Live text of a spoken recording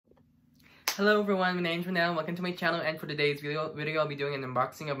Hello everyone, my name is Ronellester. Welcome to my channel, and for today's video I'll be doing an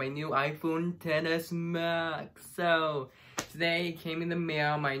unboxing of my new iPhone XS Max. So, today it came in the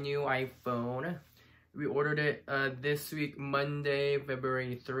mail, my new iPhone. We ordered it this week, Monday,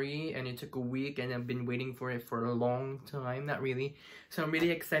 February 3, and it took a week, and I've been waiting for it for a long time, not really. So I'm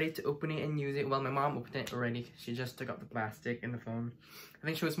really excited to open it and use it. Well, my mom opened it already. She just took out the plastic and the phone. I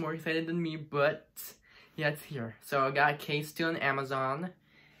think she was more excited than me, but yeah, it's here. So I got a case too on Amazon.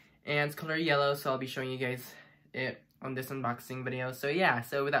 And it's color yellow, so I'll be showing you guys it on this unboxing video. So yeah,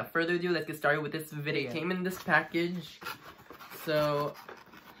 so without further ado, let's get started with this video. It came in this package. So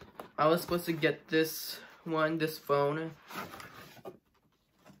I was supposed to get this phone,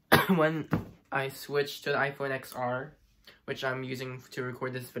 when I switched to the iPhone XR, which I'm using to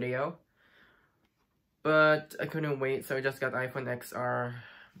record this video. But I couldn't wait, so I just got the iPhone XR.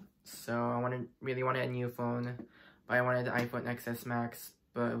 So I really wanted a new phone, but I wanted the iPhone XS Max.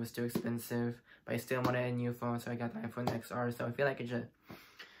 But it was too expensive. But I still wanted a new phone, so I got the iPhone XR. So I feel like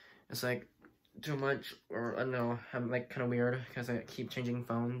it's like too much, or I don't know, I'm like kind of weird because I keep changing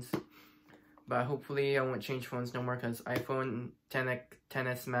phones. But hopefully I won't change phones no more, because iPhone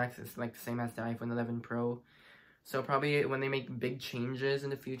XS Max is like the same as the iPhone 11 Pro. So probably when they make big changes in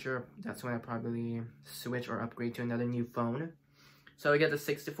the future, that's when I probably switch or upgrade to another new phone. So I got the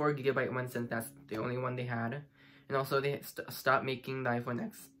 64GB one, since that's the only one they had. And also, they stopped making the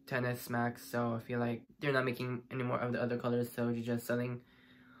iPhone XS Max, so I feel like they're not making any more of the other colors, so they're just selling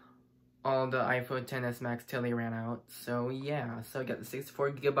all the iPhone XS Max till they ran out. So yeah, so I got the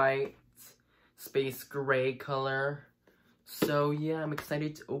 64GB space gray color. So yeah, I'm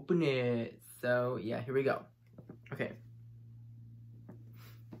excited to open it. So yeah, here we go. Okay.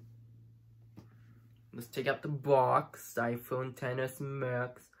 Let's take out the box. iPhone XS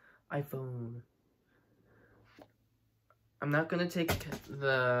Max. iPhone. I'm not gonna take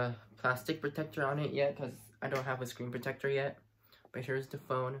the plastic protector on it yet, because I don't have a screen protector yet. But here's the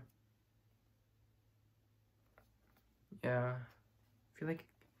phone. Yeah. I feel like...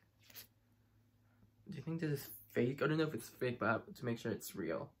 Do you think this is fake? I don't know if it's fake, but I have to make sure it's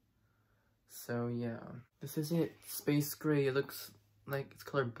real. So yeah. This is it. Space gray. It looks like it's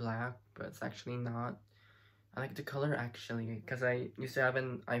colored black, but it's actually not. I like the color actually, because I used to have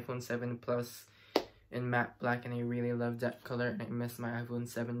an iPhone 7 Plus in matte black, and I really love that color, and I miss my iPhone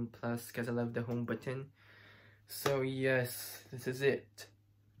 7 Plus because I love the home button. So yes, this is it.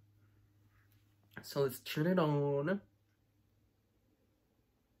 So let's turn it on.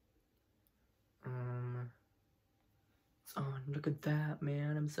 It's on. Look at that,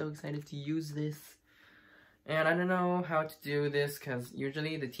 man. I'm so excited to use this. And I don't know how to do this, because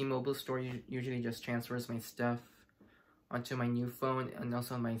usually the T-Mobile store usually just transfers my stuff onto my new phone and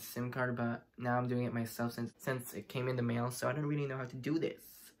also my SIM card, but now I'm doing it myself since it came in the mail, so I don't really know how to do this.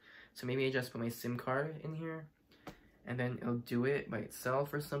 So maybe I just put my SIM card in here and then it'll do it by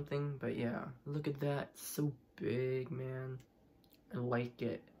itself or something. But yeah, look at that. It's so big, man. I like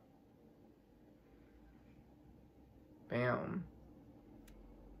it. Bam.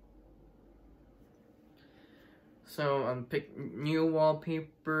 So pick new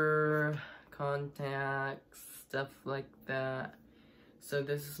wallpaper, contacts, stuff like that. So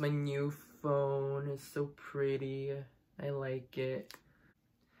this is my new phone. It's so pretty. I like it.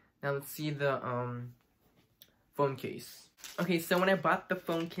 Now let's see the phone case. Okay, so when I bought the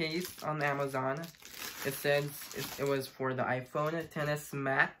phone case on Amazon, it says it was for the iPhone XS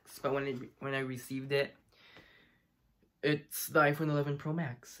Max, but when I received it, it's the iPhone 11 Pro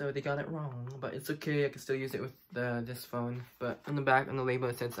Max, so they got it wrong. But it's okay, I can still use it with this phone. But on the back, on the label,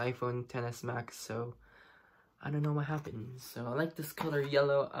 it says iPhone XS Max, so I don't know what happened. So I like this color,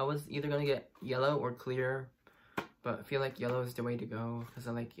 yellow. I was either gonna get yellow or clear, but I feel like yellow is the way to go, because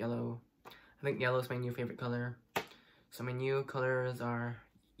I like yellow. I think yellow is my new favorite color. So my new colors are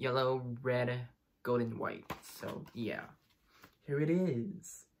yellow, red, gold, and white. So yeah, here it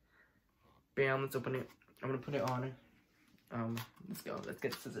is. Bam, let's open it. I'm gonna put it on. Let's go. Let's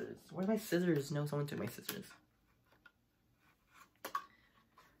get scissors. Where are my scissors? No, someone took my scissors.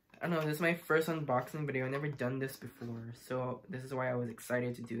 I don't know, this is my first unboxing video. I've never done this before, so this is why I was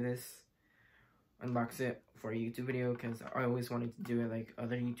excited to do this. Unbox it for a YouTube video, because I always wanted to do it like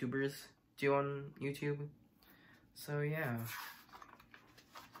other YouTubers do on YouTube. So yeah.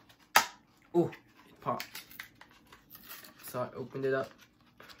 Oh, it popped. So I opened it up.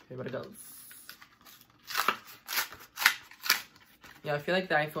 Here what it goes. Yeah, I feel like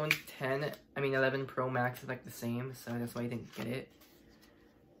the iPhone 11 Pro Max is like the same, so that's why I didn't get it.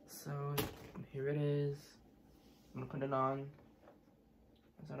 So here it is. I'm gonna put it on,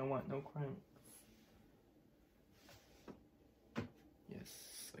 because I don't want no crunch.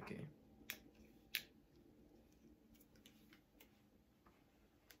 Yes, okay.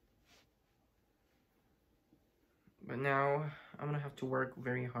 now I'm gonna have to work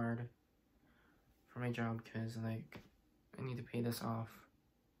very hard for my job because, like, I need to pay this off.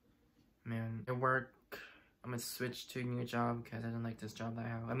 Man, at work, I'm gonna switch to a new job because I don't like this job that I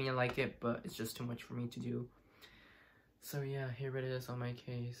have. I mean, I like it, but it's just too much for me to do. So yeah, here it is on my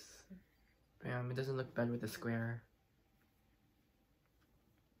case. Bam, it doesn't look bad with the square.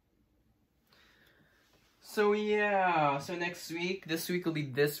 So yeah, so this week will be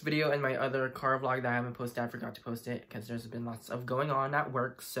this video and my other car vlog that I haven't posted. I forgot to post it because there's been lots of going on at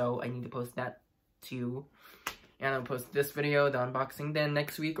work, so I need to post that too. And I'll post this video, the unboxing. Then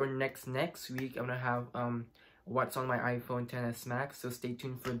next week or next week, I'm gonna have what's on my iPhone XS Max, so stay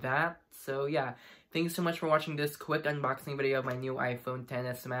tuned for that. So yeah, thanks so much for watching this quick unboxing video of my new iPhone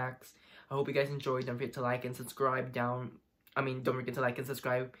XS Max. I hope you guys enjoyed. Don't forget to like and subscribe don't forget to like and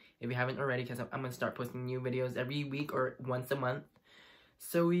subscribe if you haven't already, because I'm gonna start posting new videos every week or once a month.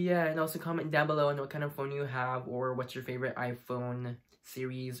 So yeah, and also comment down below on what kind of phone you have or what's your favorite iPhone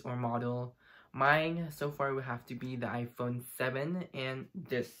series or model. Mine so far would have to be the iPhone 7 and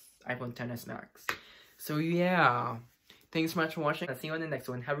this iPhone XS Max. So yeah, thanks so much for watching. I'll see you on the next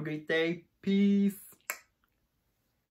one. Have a great day. Peace.